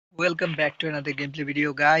Welcome back to another gameplay video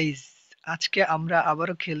guys. আজকে আমরা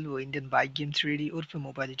আবারও খেলবো ইন্ডিয়ান বাইক গেম 3D ওরফে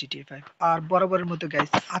মোবাইল GTA 5। আর বরাবরের মতো গাইস,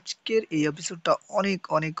 আজকের এই এপিসোডটা অনেক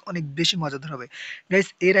অনেক অনেক বেশি মজাদার হবে গাইস।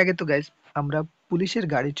 এর আগে তো গাইস আমরা পুলিশের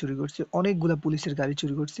গাড়ি চুরি করছি, অনেকগুলা পুলিশের গাড়ি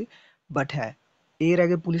চুরি করছি। বাট হ্যাঁ, এর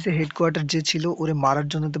আগে পুলিশের হেডকোয়ার্টার যে ছিল ওরে মারার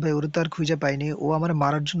জন্য তো ভাই ওরে তো আর খুঁজে পাইনি। ও আমার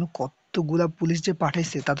মারার জন্য কতগুলা পুলিশ যে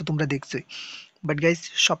পাঠাইছে তা তো তোমরা দেখছোই। বাট গাইস,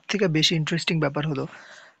 সব থেকে বেশি ইন্টারেস্টিং ব্যাপার হলো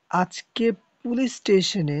আজকে পুলিশ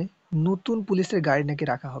স্টেশনে নতুন পুলিশের গাড়ি নাকি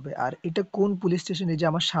রাখা হবে। আর এটা কোন পুলিশ স্টেশন? এই যে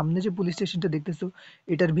আমার সামনে যে পুলিশ স্টেশনটা দেখতেছো,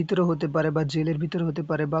 এটার ভিতরে হতে পারে বা জেলের ভিতরে হতে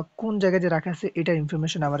পারে বা কোন জায়গায় যে রাখা আছে এটার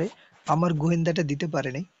ইনফরমেশন আমারে আমার গোয়েন্দাটা দিতে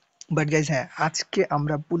পারেনি। বাট গাইজ হ্যাঁ, আজকে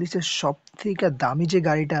আমরা পুলিশের সব থেকে দামি যে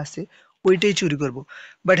গাড়িটা আছে ওইটাই চুরি করব।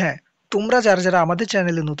 বাট হ্যাঁ, তোমরা যারা যারা আমাদের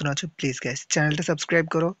চ্যানেলে নতুন আছো প্লিজ গাইজ চ্যানেলটা সাবস্ক্রাইব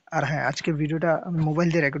করো। আর হ্যাঁ, আজকে ভিডিওটা আমি মোবাইল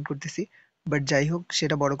দিয়ে রেকর্ড করতেছি। বাট যাই হোক,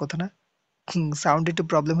 সেটা বড় কথা না। সাউন্ড একটু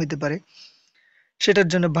প্রবলেম হইতে পারে, সেটার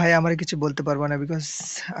জন্য ভাই আমার কিছু বলতে পারবো না, বিকজ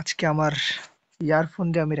আজকে আমার ইয়ারফোন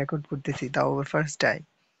দিয়ে আমি রেকর্ড করতেছি, তাও আবার ফার্স্ট টাইম।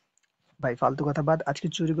 ভাই ফালতু কথা বাদ, আজকে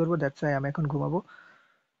চুরি করবো, দ্যাটস ওয়াই আমি এখন ঘুমাবো।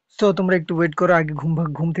 তো তোমরা একটু ওয়েট করো, আগে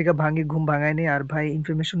ঘুম থেকে ভাঙি, ঘুম ভাঙায় নেই। আর ভাই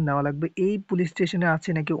ইনফরমেশন নেওয়া লাগবে এই পুলিশ স্টেশনে আছে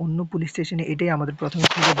নাকি অন্য পুলিশ স্টেশনে, এটাই আমাদের প্রথমে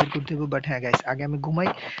খুঁজে বের করতে হবে। বাট হ্যাঁ গাইস, আগে আমি ঘুমাই,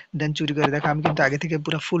 দেন চুরি করে দেখো। আমি কিন্তু আগে থেকে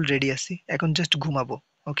পুরো ফুল রেডি আছি, এখন জাস্ট ঘুমাবো।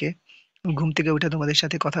 ওকে, ঘুম থেকে উঠে তোমাদের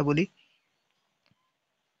সাথে কথা বলি।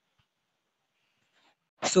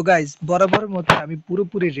 সো গাইজ, বরাবর মতো আমি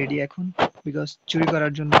পুরোপুরি রেডি এখন, বিকজ চুরি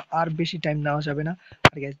করার জন্য আর বেশি টাইম নেওয়া যাবে না।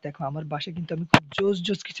 আর গাইজ দেখো, আমার বাসায় কিন্তু আমি খুব জোস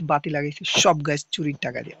জোস কিছু বাতি লাগাইছি, সব গাইজ চুরির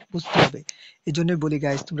টাকা দিয়ে, বুঝতে হবে। এই জন্যই বলি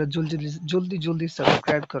গাইজ, তোমরা জলদি জলদি জলদি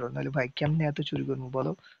সাবস্ক্রাইব করো, নাহলে ভাই কেমনে এত চুরি করবো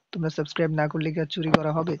বলো? তোমরা সাবস্ক্রাইব না করলে কি আর চুরি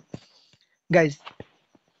করা হবে? গাইজ,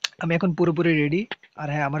 আমি এখন পুরোপুরি রেডি। আর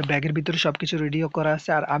হ্যাঁ, আমার ব্যাগের ভিতরে সবকিছু রেডিও করা আছে।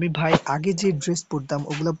 আর আমি ভাই আগে যে ড্রেস পরতাম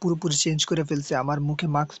ওগুলো পুরোপুরি চেঞ্জ করে ফেলছে, আমার মুখে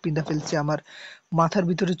মাস্ক পিন্ধা ফেলছে, আমার মাথার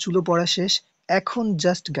ভিতরে চুলো পড়া শেষ। এখন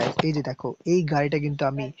জাস্ট গাইস, এই যে দেখো, এই গাড়িটা কিন্তু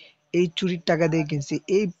আমি এই চুরির টাকা দিয়ে কিনছি।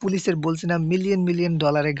 এই পুলিশের বলছি না মিলিয়ন মিলিয়ন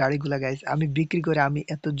ডলারের গাড়িগুলা গাইস আমি বিক্রি করে আমি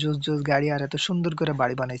এত জোস জোস গাড়ি আর এত সুন্দর করে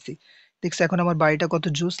বাড়ি বানাইছি। দেখছো এখন আমার বাড়িটা কত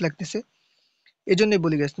জোস লাগতেছে? এজন্যই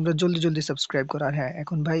বলি গাইস, তোমরা জলদি জলদি সাবস্ক্রাইব করো। আর হ্যাঁ,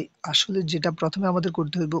 এখন ভাই আসলে যেটা প্রথমে আমাদের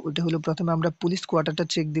করতে হইব ওটা হলো, প্রথমে আমরা পুলিশ কোয়ার্টারটা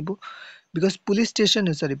চেক দিব। বিকজ পুলিশ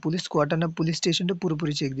স্টেশনে, সরি পুলিশ কোয়ার্টার না, পুলিশ স্টেশনটা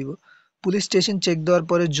পুরোপুরি চেক দিব। পুলিশ স্টেশন চেক দেওয়ার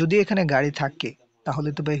পরে যদি এখানে গাড়ি থাকে তাহলে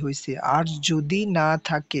তো ভাই হইছে, আর যদি না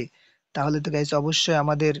থাকে তাহলে তো গাইস অবশ্যই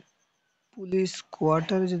আমাদের পুলিশ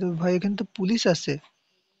কোয়ার্টারে যেতে হবে। ভাই এখানে তো পুলিশ আছে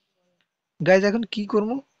গাইস, এখন কি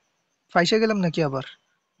করবো? ফাইসা গেলাম নাকি আবার?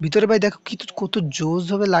 ভিতরে ভাই দেখো কি কত জোস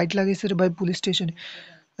ভাবে লাইট লাগাইছে রে ভাই পুলিশ স্টেশনে।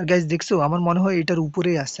 আর গাইস দেখছো, আমার মনে হয় এটার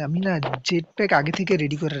উপরেই আছে। আমি না জেট প্যাক আগে থেকে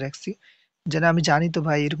রেডি করে রাখছি, যেন আমি জানি তো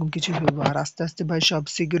ভাই এরকম কিছু হইব। আর আস্তে আস্তে ভাই সব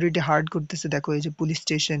সিকিউরিটি হার্ড করতেছে। দেখো এই যে পুলিশ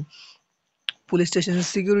স্টেশন, পুলিশ স্টেশনের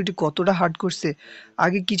সিকিউরিটি কতটা হার্ড করছে।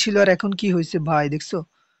 আগে কি ছিল আর এখন কি হয়েছে ভাই দেখছো?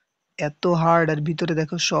 এত হার্ড। আর ভিতরে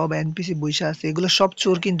দেখো সব এনপিসি বইসা আছে, এগুলো সব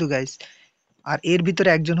চোর কিন্তু গাইস। আর এর ভিতরে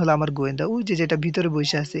একজন হলো আমার গোয়েন্দা, ওই যে যেটা ভিতরে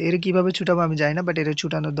বসে আছে। এর কিভাবে ছুটাবো আমি জানি না, বাট এর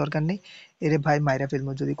ছুটানোর দরকার নেই। এরে ভাই মাইরা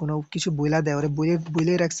ফেলবো যদি কোনো কিছু বইলা দেয়। ওরে বইলে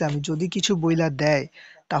বইলে রাখছে, আমি যদি কিছু বইলা দেয়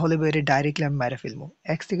তাহলে এরে ডাইরেক্টলি আমি মাইরা ফেলবো,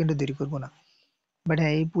 এক সেকেন্ডও দেরি করবো না। বাট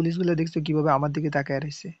হ্যাঁ, এই পুলিশগুলো দেখছো কিভাবে আমার দিকে তাকায়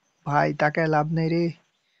রয়েছে। ভাই তাকায় লাভ নাই রে,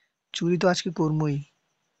 চুরি তো আজকে করবোই,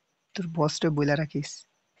 তোর বসটা বইলা রাখিস।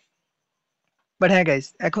 বাট হ্যাঁ গাইস,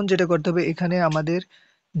 এখন যেটা করতে হবে, এখানে আমাদের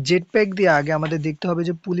জেট প্যাক দিয়ে আগে আমাদের দেখতে হবে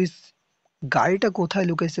যে পুলিশ গাড়িটা কোথায়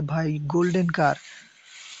লুকাইছে। ভাই গোল্ডেন কার,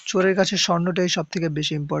 চোরের কাছে স্বর্ণটাই সব থেকে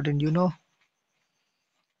বেশি ইম্পর্টেন্ট, ইউনো।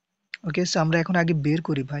 ওকে, সো আমরা এখন আগে বের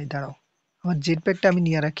করি। ভাই দাঁড়াও, আমার জেট প্যাকটা আমি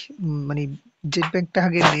নিয়ে রাখি, মানে জেট প্যাকটা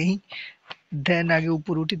আগে নেই, দেন আগে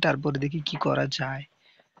উপর উঠি, তারপরে দেখি কি করা যায়।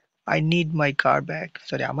 I need my car back.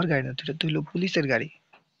 Sorry, আমার গাড়ি না তো, এটা তো হলো পুলিশের গাড়ি।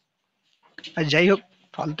 আর যাই হোক,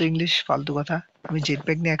 ফালতু ইংলিশ ফালতু কথা। আমি জেট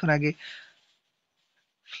প্যাক নিয়ে এখন আগে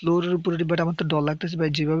ফ্লোরের উপরে উঠি। বাট আমার তো ডর লাগতেছে ভাই,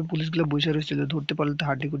 যেভাবে পুলিশগুলো বসে রয়েছিল, ধরতে পারলে তো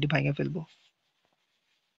হাড্ডি গুড্ডি ভাঙে ফেলবো।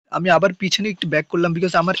 আমি আবার পিছনে একটু ব্যাক করলাম,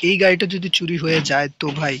 বিকজ আমার এই গাড়িটা যদি চুরি হয়ে যায় তো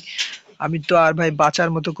ভাই আমি তো আর ভাই বাঁচার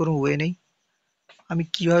মতো কোনো ওয়ে নেই। আমি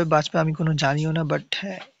কিভাবে বাঁচবো আমি কোনো জানিও না। বাট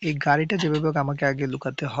হ্যাঁ, এই গাড়িটা যেভাবে হোক আমাকে আগে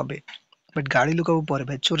লুকাতে হবে। বাট গাড়ি লুকাবো পরে,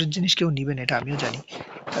 ভাই চোরের জিনিস কেউ নিবে না এটা আমিও জানি।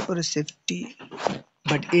 তারপরে সেফটি।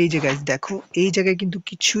 বাট এই যে গাইস দেখো, এই জায়গায় কিন্তু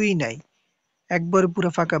কিছুই নাই, একবারে পুরো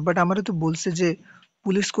ফাঁকা। বাট আমারও তো বলছে যে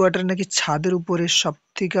পুলিশ কোয়ার্টার নাকি ছাদের উপরে সব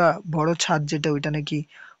থেকে বড় ছাদ যেটা, ওইটা নাকি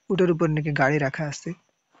ওটার উপর নাকি গাড়ি রাখা আছে।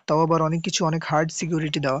 তাও আবার অনেক কিছু, অনেক হার্ড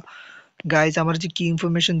সিকিউরিটি দেওয়া। গাইজ আমার যে কি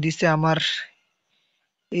ইনফরমেশন দিছে আমার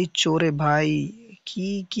এই চোরে ভাই, কি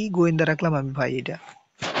কি গোয়েন্দা রাখলাম আমি ভাই, এটা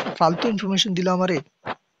ফালতু ইনফরমেশন দিল আমারে।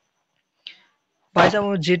 ভাই সাহেব,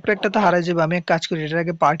 আমার জেট প্যাকটা তো হারাই যাবে। আমি এক কাজ করি, এটার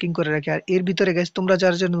আগে পার্কিং করে রাখি। আর এর ভিতরে গাইস তোমরা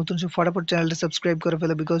যারা যারা নতুন ফটাফট চ্যানেলটা সাবস্ক্রাইব করে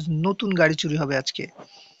ফেলো, বিকজ নতুন গাড়ি চুরি হবে আজকে।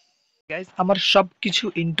 গাইস আমার সবকিছু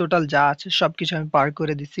ইন টোটাল যা আছে সবকিছু আমি পার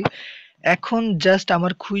করে দিছি। এখন জাস্ট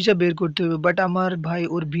আমার খুঁজা বের করতে হবে, বাট আমার ভাই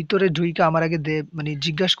ওর ভিতরে ঢুইকা আমার আগে মানে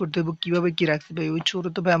জিজ্ঞাসা করতে হবে কিভাবে কি রাখছে। ভাই ওই ছোট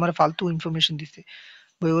তো ভাই আমার ফালতু ইনফরমেশন দিছে।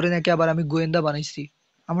 ভাই ওরে নাকি আবার আমি গোয়েন্দা বানাইছি।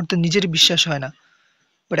 আমার তো নিজেরই বিশ্বাস হয় না।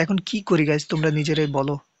 বাট এখন কি করি গাইস, তোমরা নিজেরাই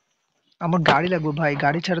বলো। আমার গাড়ি লাগবে ভাই,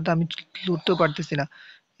 গাড়ি ছাড়া তো আমি লুটতেও পারতেছি না।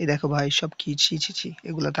 এই দেখো ভাই সব কি, ছি ছি ছি,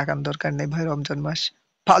 এগুলা তাকানোর দরকার নেই ভাই, রমজান মাস।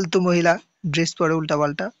 ফালতু মহিলা, ড্রেস পরে উল্টা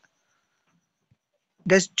পাল্টা।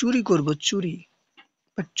 গাইস চুরি করব চুরি,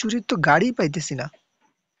 বাট চুরির তো গাড়ি পাইতেছি না।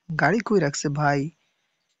 গাড়ি কই রাখছে ভাই?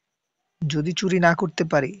 যদি চুরি না করতে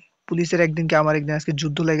পারি, পুলিশের একদিন কি আমার একদিন আজকে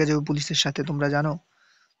যুদ্ধ লেগে যাবে পুলিশের সাথে, তোমরা জানো।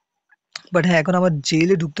 বাট হ্যাঁ, এখন আমার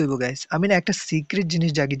জেলে ঢুকতে হইব গাইস। আমি না একটা সিক্রেট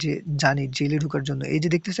জিনিস জানি জেলে ঢোকার জন্য। এই যে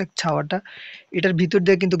দেখতেছো এক ছাওয়াটা, এটার ভিতর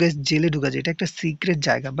দিয়ে কিন্তু গাইস জেলে ঢোকা যায়। এটা একটা সিক্রেট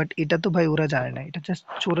জায়গা, বাট এটা তো ভাই ওরা জানে না। এটা জাস্ট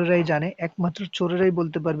চোরেরাই জানে, একমাত্র চোরেরাই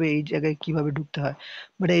বলতে পারবে এই জায়গায় কিভাবে ঢুকতে হয়।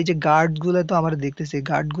 বাট এই যে গার্ড গুলা তো আমার দেখতেছে,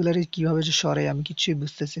 গার্ড গুলার কিভাবে যে সরে আমি কিছুই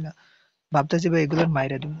বুঝতেছি না। ভাবতেছি ভাই এগুলোর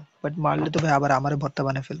মাইরা দিব, বাট মারলে তো ভাই আবার আমারে ভর্তা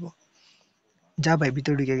বানায় ফেলবো। যা ভাই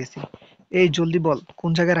ভিতরে ঢুকে গেছি। এই জলদি বল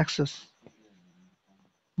কোন জায়গায় রাখছস?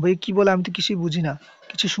 ভাই কি বলে আমি তো কিছুই বুঝি না।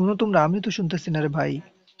 কিছু শুনো তোমরা, আমি তো শুনতেছি না রে ভাই।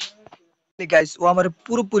 গাইস ও আমার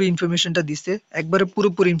পুরোপুরি ইনফরমেশনটা দিছে, একবারে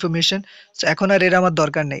পুরোপুরি ইনফরমেশন। এখন আর এর আমার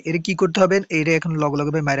দরকার নেই। এর কি করতে হবে, এরে এখন লগে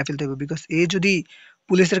লগে ভাই মাইরা ফেলতে হবে, বিকজ এ যদি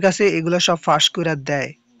পুলিশের কাছে এগুলো সব ফাঁস করে দেয়,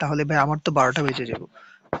 তাহলে ভাই আমার তো 12টা বেজে যাবো।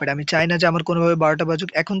 বাট আমি চাই না যে আমার কোনোভাবে 12টা বাজুক।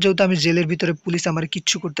 এখন যেহেতু আমি জেলের ভিতরে, পুলিশ আমার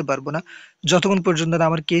কিচ্ছু করতে পারবো না। যতক্ষণ পর্যন্ত না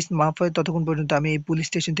আমার কেস মাফ হয় ততক্ষণ পর্যন্ত আমি এই পুলিশ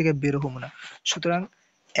স্টেশন থেকে বের হবো না। সুতরাং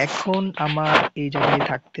এখন আমার এই জায়গায়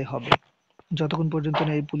থাকতে হবে যতক্ষণ পর্যন্ত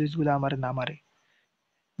না এই পুলিশগুলো আমার না মারে।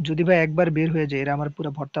 যদি ভাই একবার বের হয়ে যায়, এরা আমার পুরো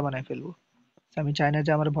ভর্তা বানায় ফেলবো। আমি চাই না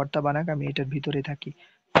যে আমার ভর্তা বানাক, আমি এটার ভিতরে থাকি।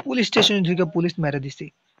 পুলিশ স্টেশনে ঢুকে পুলিশ মেরে দিছি,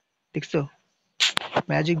 দেখছো?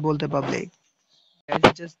 ম্যাজিক বলতে পাবলিক।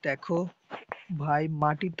 জাস্ট দেখো ভাই,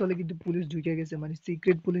 মাটির তলে কিন্তু পুলিশ ঢুকে গেছে। মানে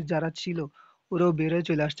সিক্রেট পুলিশ যারা ছিল ওরাও বের হয়ে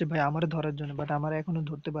চলে আসছে ভাই আমার ধরার জন্য, বাট আমার এখনো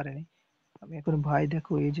ধরতে পারেনি। আমি এখন ভাই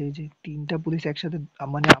দেখো এই যে 3টা পুলিশ একসাথে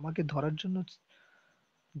মানে আমাকে ধরার জন্য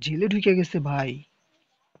জেলে ঢুকে গেছে ভাই।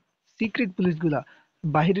 সিক্রেট পুলিশ গুলা,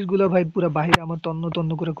 বাহিরের গুলা ভাই পুরা বাহিরে আমার তন্ন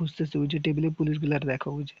তন্ন করে খুঁজতেছে। ওই যে টেবিলে পুলিশ গুলা দেখো,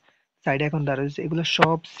 ওই যে সাইডে এখন দাঁড়াচ্ছে, এগুলো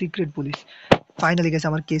সব সিক্রেট পুলিশ। ফাইনালি গেছে,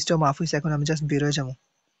 আমার কেসটাও মাফ হয়েছে। এখন আমি জাস্ট বের হয়ে যাবো।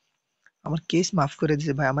 আমার কেস মাফ করে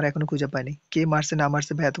দিয়েছে ভাই, আমার এখনো খুঁজে পাইনি কে মারছে না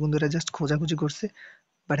মারছে ভাই। এতক্ষণ ধরে জাস্ট খোঁজাখুঁজি করছে,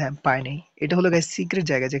 বাট হ্যাঁ পাই নাই। এটা হলো গাইস সিক্রেট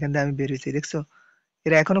জায়গা যেখান থেকে আমি বের হয়েছি, দেখছো?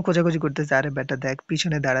 এরা এখনো খোঁজাখুঁজি করতেছে। আরে বেটা দেখ,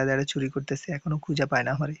 পিছনে দাঁড়ায় দাঁড়ায় চুরি করতেছে, এখনো খুঁজে পায়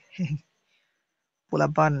না আমারে।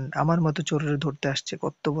 পোলাপান আমার মতো চোরের ধরতে আসছে,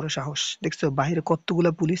 কত বড় সাহস! দেখছো বাইরে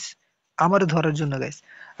কতগুলা পুলিশ আমারও ধরার জন্য গাইস।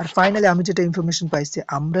 আর ফাইনালি আমি যেটা ইনফরমেশন পাইছি,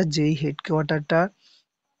 আমরা যেই হেডকোয়ার্টারটা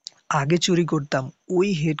আগে চুরি করতাম, ওই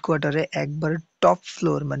হেডকোয়ার্টারে একবার টপ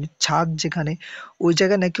ফ্লোর মানে ছাদ যেখানে, ওই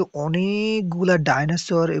জায়গায় নাকি অনেকগুলা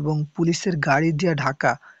ডাইনোসর এবং পুলিশের গাড়ি দিয়ে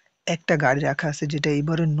ঢাকা একটা গাড়ি রাখা আছে, যেটা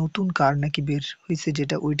এবারে নতুন কার নাকি বের হয়েছে,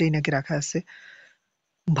 যেটা ওইটাই নাকি রাখা আছে।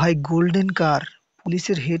 ভাই গোল্ডেন কার,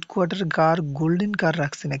 পুলিশের হেডকোয়ার্টার কার গোল্ডেন কার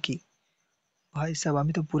রাখছে নাকি? ভাই সাহেব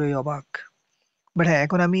আমি তো পুরোই অবাক। বাট হ্যাঁ,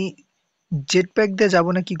 এখন আমি জেট প্যাক দিয়ে যাবো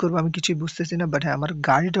না কি করবো আমি কিছুই বুঝতেছি না। বাট হ্যাঁ, আমার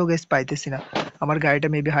গাড়িটাও গ্যাস পাইতেছি না। আমার গাড়িটা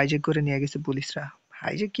মেবি হাইজ্যাক করে নিয়ে গেছে পুলিশরা।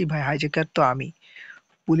 হাইজ্যাক কি ভাই, হাইজ্যাকার তো আমি।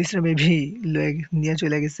 পুলিশরা মেবি নিয়ে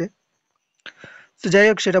চলে গেছে। তো যাই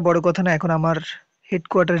হোক, সেটা বড় কথা না। এখন আমার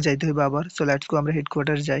হেডকোয়ার্টার যাইতে হবে আবার। সো লেটস গো, আমরা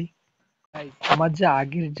হেডকোয়ার্টার যাই। আমার যে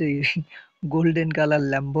আগের যে গোল্ডেন কালার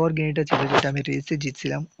ল্যাম্বরগিনিটা ছিল, যেটা আমি রেসে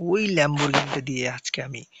জিতছিলাম, ওই ল্যাম্বরগিনিটা দিয়ে আজকে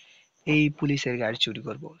আমি এই পুলিশের গাড়ি চুরি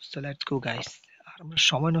করবো। So let's go guys. আর আমরা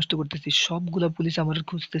সময় নষ্ট করতেছি, সবগুলা পুলিশ আমার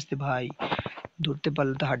খুঁজতেছে ভাই। ধরতে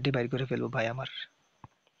পারলে তো হাড্ডি বাইর করে ফেলবো ভাই। আমার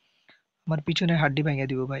আমার পিছনে হাড্ডি ভেঙে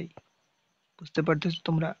দিব ভাই। বুঝতে পারতেছো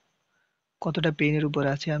তোমরা কতটা পেইনের উপর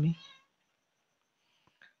আছে আমি?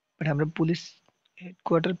 বাট আমরা পুলিশ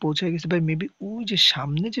হেডকোয়ার্টার পৌঁছে গেছি ভাই। মেবি ওই যে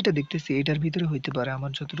সামনে যেটা দেখতেছি এটার ভিতরে হইতে পারে,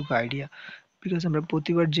 আমার যতটুকু আইডিয়া। বিকজ আমরা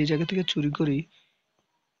প্রতিবার যে জায়গা থেকে চুরি করি,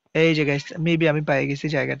 এই যে গাইস মেবি আমি পেয়ে গেছি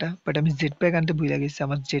জায়গাটা। বাট আমি জেট প্যাক আনতে ভুলে গেছি,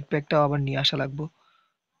 আমার জেট প্যাকটাও আবার নিয়ে আসা লাগবে।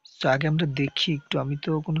 তো আগে আমরা দেখি একটু, আমি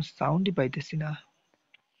তো কোনো সাউন্ডই পাইতেছি না।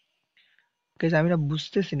 গাইস আমি না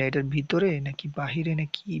বুঝতেছি না এটার ভিতরে নাকি বাহিরে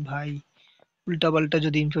নাকি ভাই। উল্টাপাল্টা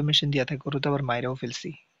যদি ইনফরমেশন দিয়া থাকে, ওরা তো আবার মাইরাও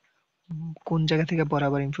ফেলছি। কোন জায়গা থেকে পরে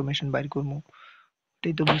আবার ইনফরমেশন বাইর করবো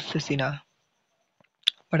এটাই তো বুঝতেছি না।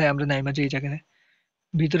 বাট আমরা নাইমা যে এই জায়গায়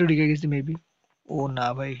ভিতরে ঢুকে গেছি মেবি। ও না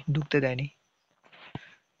ভাই, ঢুকতে দেয়নি।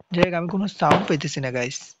 যাই হোক, আমি কোনো সাউন্ড পাইতেছি না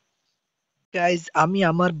গাইস। গাইস আমি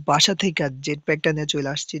আমার বাসা থেকে জেট প্যাকটা নিয়ে চলে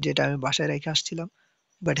আসছি, যেটা আমি বাসায় রেখে আসছিলাম।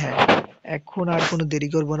 বাট হ্যাঁ, এখন আর কোনো দেরি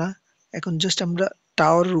করব না। এখন জাস্ট আমরা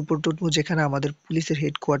টাওয়ারের উপর উঠবো, যেখানে আমাদের পুলিশের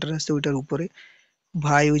হেডকোয়ার্টার আছে ওইটার উপরে।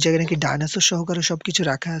 ভাই ওই জায়গায় নাকি ডাইনোসর সহকারে সবকিছু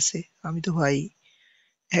রাখা আছে। আমি তো ভাই,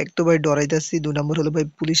 এক তো ভাই ডরাইতাছি, ২ নম্বর হলো ভাই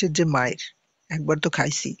পুলিশের যে মাইর, একবার তো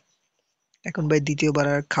খাইছি, এখন ভাই দ্বিতীয়বার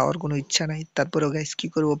আর খাওয়ার কোনো ইচ্ছা নাই। তারপরেও গাইস কি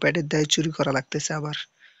করবো, পেটের দায়ে চুরি করা লাগতেছে আবার।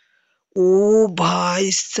 ও ভাই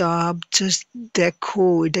সাব, জাস্ট দেখো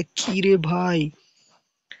এটা কি রে ভাই।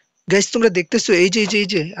 গাইস তোমরা দেখতেছো, এই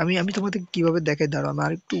যে আমি আমি তোমাদের কিভাবে দেখাই, দাঁড়াও আমি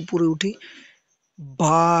আরেকটু উপরে উঠি।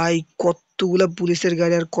 ভাই কতগুলা পুলিশের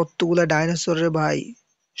গাড়ি আর কতগুলা ডাইনোসর রে ভাই,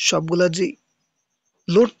 সবগুলা যে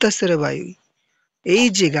লড়তেছে রে ভাই। এই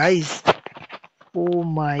যে গাইস, ও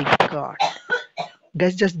মাই গড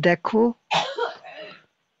গাইস, জাস্ট দেখো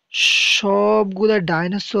সবগুলা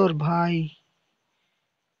ডাইনোসর ভাই।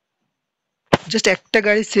 জাস্ট একটা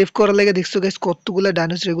গাড়ি সেভ করার লাগে দেখছো গাইস কতগুলা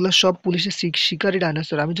ডাইনোসর, এগুলো সব পুলিশের শিকারী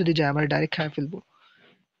ডাইনোসর। আমি যদি যাই আমার ডাইরেক্ট খায় ফেলবো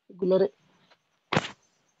এগুলারে।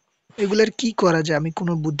 এগুলার কি করা যায়, আমি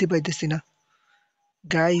কোনো বুদ্ধি পাইতেছি না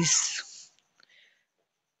guys.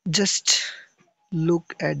 Just look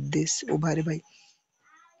at this, ও ভাই রে ভাই।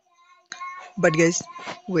 বাট গাইস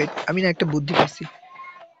ওয়েট, আমি না একটা বুদ্ধি পাইছি।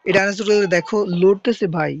 এই ডাইনোসরগুলো দেখো লড়তেছে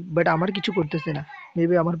ভাই, বাট আমার কিছু করতেছে না।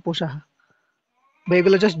 মেবি আমার পোষা ভাই,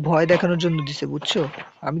 এগুলো জাস্ট ভয় দেখানোর জন্য দিছে, বুঝছো?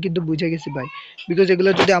 আমি কিন্তু বুঝে গেছি ভাই, বিকজ এগুলো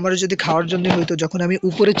যদি আমার যদি খাওয়ার জন্য হইতো, যখন আমি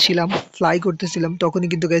উপরে ছিলাম ফ্লাই করতেছিলাম তখনই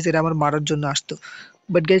কিন্তু গাইস এরা আমার মারার জন্য আসতো।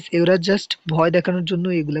 বাট গাইস এরা জাস্ট ভয় দেখানোর জন্য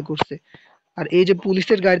এগুলা করছে। আর এই যে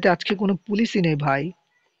পুলিশের গাড়িতে আজকে কোনো পুলিশই নেই ভাই।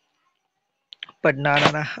 বাট না না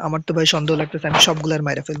না, আমার তো ভাই সন্দেহ লাগতেছে, আমি সবগুলার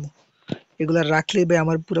মাইরা ফেলবো। এগুলা রাখলেই ভাই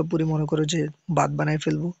আমার পুরোপুরি মনে করো যে বাদ বানাই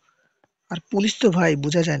ফেলবো। আর পুলিশ তো ভাই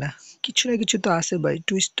বোঝা যায় না, কিছু না কিছু তো আছে ভাই,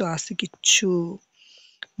 টুইস্ট তো আছে কিচ্ছু।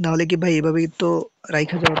 না হলে কি ভাই এভাবেই তো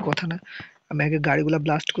রাইখা যাওয়ার কথা না। আমি আগে গাড়িগুলা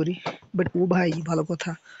ব্লাস্ট করি। বাট ও ভাই ভালো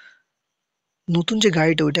কথা, নতুন যে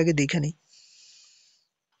গাড়িটা ওইটাকে দেখে নেই।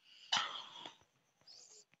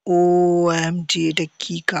 ও এম জি, এটা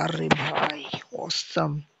কি কার রে ভাই,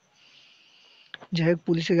 অসাম। যাই হোক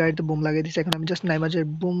পুলিশের গাড়িতে বোম লাগিয়ে দিছে, এখন আমি জাস্ট নাইমা যাই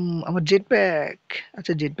বুম। আমার জেট প্যাক,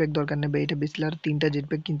 আচ্ছা জেট প্যাক দরকার নেই ভাই, এটা বেচলে আর 3টা জেট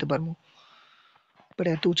প্যাক কিনতে পারবো। বাট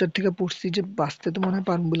এত উঁচার থেকে পড়ছি যে বাঁচতে তো মনে হয়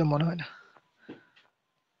পারবো বলে মনে হয় না।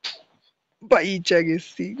 বাইচা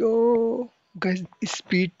গেছি গো গাইস।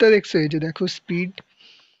 স্পিডটা দেখছো, এই যে দেখো স্পিড,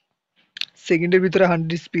 সেকেন্ডের ভিতরে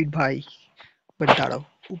 100 স্পিড ভাই। বাট দাঁড়াও,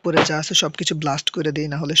 উপরে যা আছে সবকিছু ব্লাস্ট করে দেই,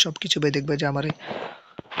 না হলে সবকিছু ভাই দেখবে যে আমারে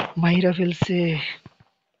মাইরা ফেলছে।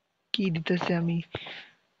 কি দিতেছে আমি,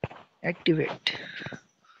 অ্যাক্টিভেট,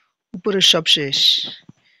 উপরের সব শেষ।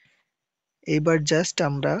 এইবার জাস্ট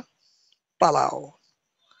আমরা পালাও।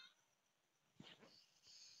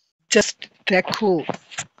 জাস্ট দেখো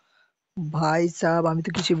ভাই সাব, আমি তো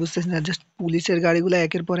কিছু বুঝতেছি না, জাস্ট পুলিশের গাড়িগুলো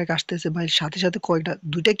একের পর এক আসতেছে ভাই, সাথে সাথে কয়টা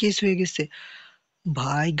 2টা কেস হয়ে গেছে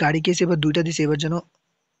ভাই। গাড়ি কেস এবার 2টা দিছে, এবার যেন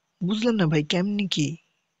বুঝলাম না ভাই কেমনি কি।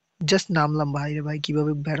 জাস্ট নামলাম ভাই রে ভাই,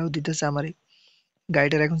 কিভাবে ভেড়াও দিতেছে আমারে।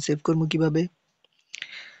 গাড়িটার এখন সেভ করবো কিভাবে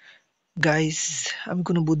গাইস, আমি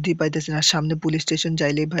কোনো বুদ্ধি পাইতেছি না। সামনে পুলিশ স্টেশন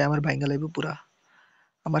যাইলেই ভাই আমার ভাইঙ্গা লাইবো পুরা,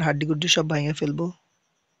 আমার হাড্ডি গুড্ডি সব ভাইঙ্গা ফেলবো।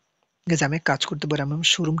 গাইস আমি এক কাজ করতে পারি, আমি আমার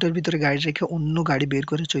শোরুমটার ভিতরে গাড়ি রেখে অন্য গাড়ি বের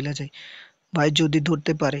করে চলে যাই। ভাই যদি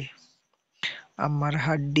ধরতে পারে, আমার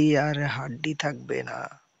হাড্ডি আর হাড্ডি থাকবে না।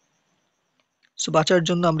 সো বাঁচার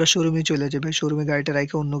জন্য আমরা শোরুমে চলে যাই ভাই, শোরুমে গাড়িটা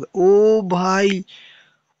রেখে অন্য ও ভাই,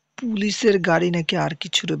 পুলিশের গাড়ি নাকি আর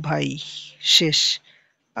কিছু রে ভাই। শেষ,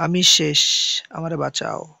 আমি শেষ, আমারে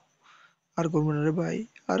বাঁচাও। আর করবো না রে ভাই,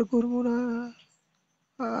 আর করবো না,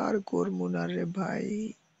 আর করবো না রে ভাই,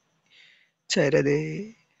 ছেড়ে দে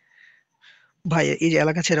ভাই, এই যে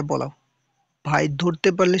এলাকা ছেড়ে পলাও। ভাই ধরতে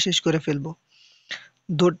পারলে শেষ করে ফেলবো,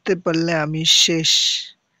 ধরতে পারলে আমি শেষ,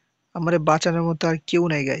 আমারে বাঁচানোর মতো আর কেউ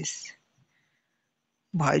নাই গাইস।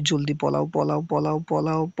 ভাই জলদি পলাও পলাও পলাও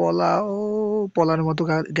পলাও পলাও, পলানোর মতো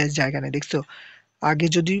গাইস জায়গা নেই দেখছো। আগে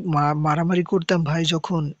যদি মারামারি করতাম ভাই,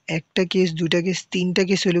 যখন একটা কেস 2টা কেস 3টা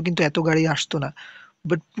কেস হইলেও কিন্তু এত গাড়ি আসতো না।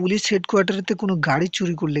 বাট পুলিশ হেডকোয়ার্টারেতে কোনো গাড়ি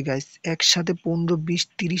চুরি করলে গাইস একসাথে 15 20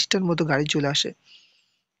 30টার মতো গাড়ি চলে আসে।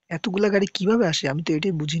 এতগুলা গাড়ি কিভাবে আসে আমি তো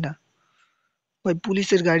এটাই বুঝি না ভাই।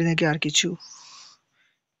 পুলিশের গাড়ি নাকি আর কিছু,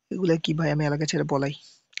 এগুলা কি ভাই, আমি এলাকা ছেড়ে পলাই।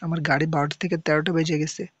 আমার গাড়ি 12টা থেকে 13টা বেজে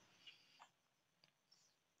গেছে।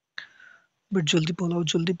 বাট জলদি পলাও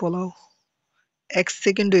জলদি পলাও, 1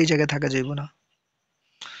 সেকেন্ডও এই জায়গায় থাকা যাইব না।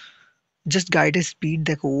 জাস্ট গাড়িটার স্পিড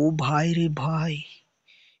দেখো, ও ভাই রে ভাই,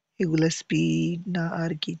 এগুলা স্পিড না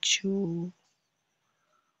আর কিছু।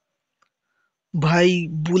 ভাই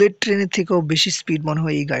বুলেট ট্রেনের থেকেও বেশি স্পিড মনে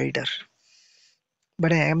হয় এই গাড়িটার।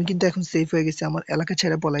 বাট হ্যাঁ, আমি কিন্তু এখন সেফ হয়ে গেছি, আমার এলাকা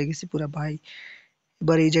ছেড়ে পলাই গেছি পুরা ভাই।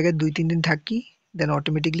 এবার এই জায়গায় 2-3 দিন থাকি, দেন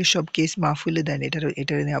অটোমেটিকলি সব কেস মাফ হইলে দেন এটার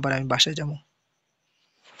এটার নিয়ে আবার আমি বাসায় যাবো।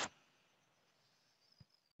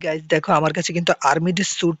 গাইস দেখো আমার কাছে কিন্তু আর্মিদের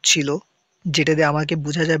স্যুট ছিল, যেটা দিয়ে আমাকে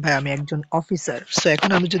বোঝা যায় ভাই আমি একজন অফিসার। সো এখন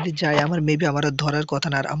আমি যদি যাই আমার মেবি আমার আর ধরার কথা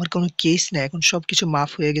না, আর আমার কোনো কেস নাই, এখন সবকিছু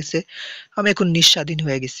মাফ হয়ে গেছে, আমি এখন নিঃস্বাধীন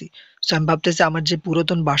হয়ে গেছি। সো আমি ভাবতেছি আমার যে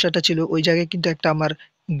পুরাতন বাসাটা ছিল ওই জায়গায় কিন্তু একটা আমার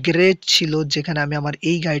গ্যারেজ ছিল, যেখানে আমি আমার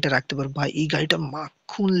এই গাড়িটা রাখতে পারবো। ভাই এই গাড়িটা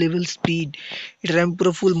মাখন লেভেল স্পিড, এটা আমি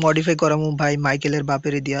পুরো ফুল মডিফাই করামু ভাই মাইকেলের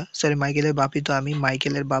বাপেরে দিয়া। সরি মাইকেলের বাপই তো আমি,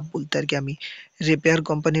 মাইকেলের বাপ বলতে আর কি আমি রিপেয়ার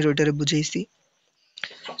কোম্পানির ওইটারে বুঝাইছি।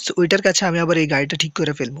 সো ওইটার কাছে আমি আবার এই গাড়িটা ঠিক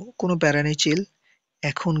করে ফেলবো, কোনো প্যারা নেই, চিল।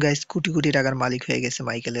 এখন গাইস কোটি কোটি টাকার মালিক হয়ে গেছে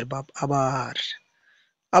মাইকেলের বাপ, আবার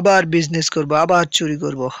আবার বিজনেস করবো, আবার চুরি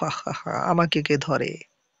করবো, হা হা হা, আমাকে কে ধরে?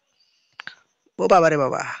 ও বাবা রে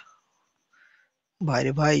বাবা, ভাই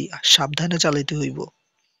রে ভাই, সাবধানে চালাইতে হইব,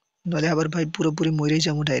 নলে আবার ভাই পুরোপুরি মরেই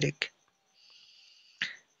যাবো ডাইরেক্ট।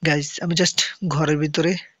 গাইস আমি জাস্ট ঘরের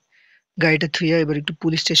ভিতরে গাড়িটা থুইয়া এবার একটু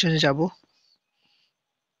পুলিশ স্টেশনে যাব।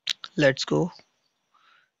 Let's go.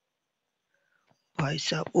 ভাই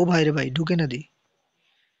সাহ, ও ভাই রে ভাই ঢুকে না দি,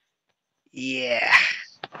 ইয়ে,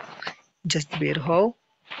 জাস্ট বের হও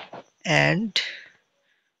এন্ড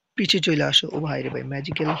পিছে চলে আসো। ও ভাই রে ভাই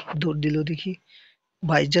ম্যাজিক্যাল দৌড় দিল দেখি।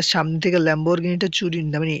 ভাই জাস্ট সামনে থেকে ল্যাম্বরগিনিটা চুরি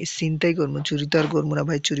না মানে ছিনতাই করবো, চুরি তো আর করবো না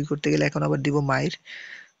ভাই, চুরি করতে গেলে এখন আবার দিব মাইর।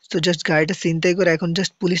 তো জাস্ট গাড়িটা ছিনতাই করে এখন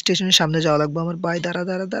জাস্ট পুলিশ স্টেশনের সামনে যাওয়া লাগবে আমার। ভাই দাঁড়া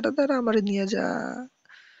দাঁড়া দাঁড়া দাঁড়া, আমারে নিয়ে যা,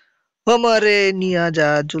 আমারে নিয়ে যা,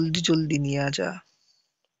 জলদি জলদি নিয়ে যা।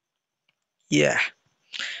 ইয়া,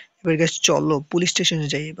 এবার গাইস চলো পুলিশ স্টেশনে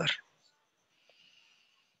যাই এবার।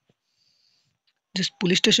 জাস্ট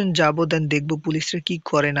পুলিশ স্টেশন যাবো, দেন দেখবো পুলিশরা কি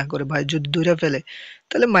করে না করে। ভাই যদি ধরে ফেলে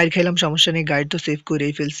তাহলে মাইর খাইলাম, সমস্যা নেই, গাড়ি তো সেভ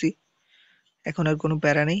করেই ফেলছি, এখন আর কোনো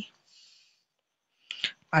প্যারা নেই।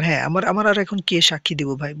 আর হ্যাঁ, আমার আমার আর এখন কে সাক্ষী দিব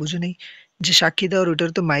ভাই, বুঝো নেই, যে সাক্ষী দেওয়ার ওটার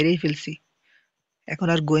তো মাইরেই ফেলছি, এখন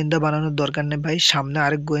আর গোয়েন্দা বানানোর দরকার নেই ভাই, সামনে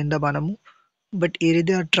আরেক গোয়েন্দা বানামু। বাট এরে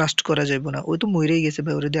দিয়ে আর ট্রাস্ট করা যাবে না, ও তো মরেই গেছে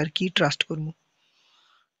ভাই, ওরে দিয়ে আর কি ট্রাস্ট করবো।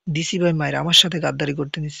 দিছি ভাই মায়ের, আমার সাথে গাদ্দারি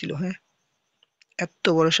করতে নিছিল, হ্যাঁ, এত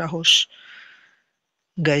বড় সাহস।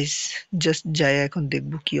 গাইস জাস্ট যাই এখন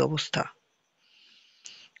দেখবো কি অবস্থা।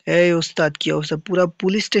 এই ওস্তাদ কি অবস্থা, পুরা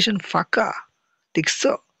পুলিশ স্টেশন ফাঁকা,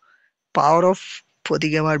 দেখছো? পাওয়ার অফ ফতি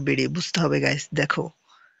গেমার বেড়ে বুঝতে হবে গাইস, দেখো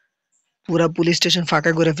পুরা পুলিশ স্টেশন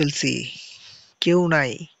ফাঁকা করে ফেলছি, কেউ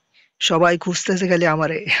নাই, সবাই খুঁজতেছে খালি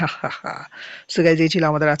আমারে। সো গাইজ এই ছিল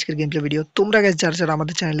আমাদের আজকের গেম প্লে ভিডিও। তোমরা গাইজ যারা যারা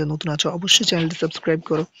আমাদের চ্যানেলে নতুন আছো অবশ্যই চ্যানেলটি সাবস্ক্রাইব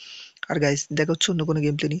করো। আর গাইজ দেখা হচ্ছে অন্য কোনো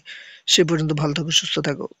গেম প্লে নিয়ে, সে পর্যন্ত ভালো থাকো, সুস্থ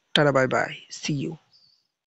থাকো, tata bye bye, C you.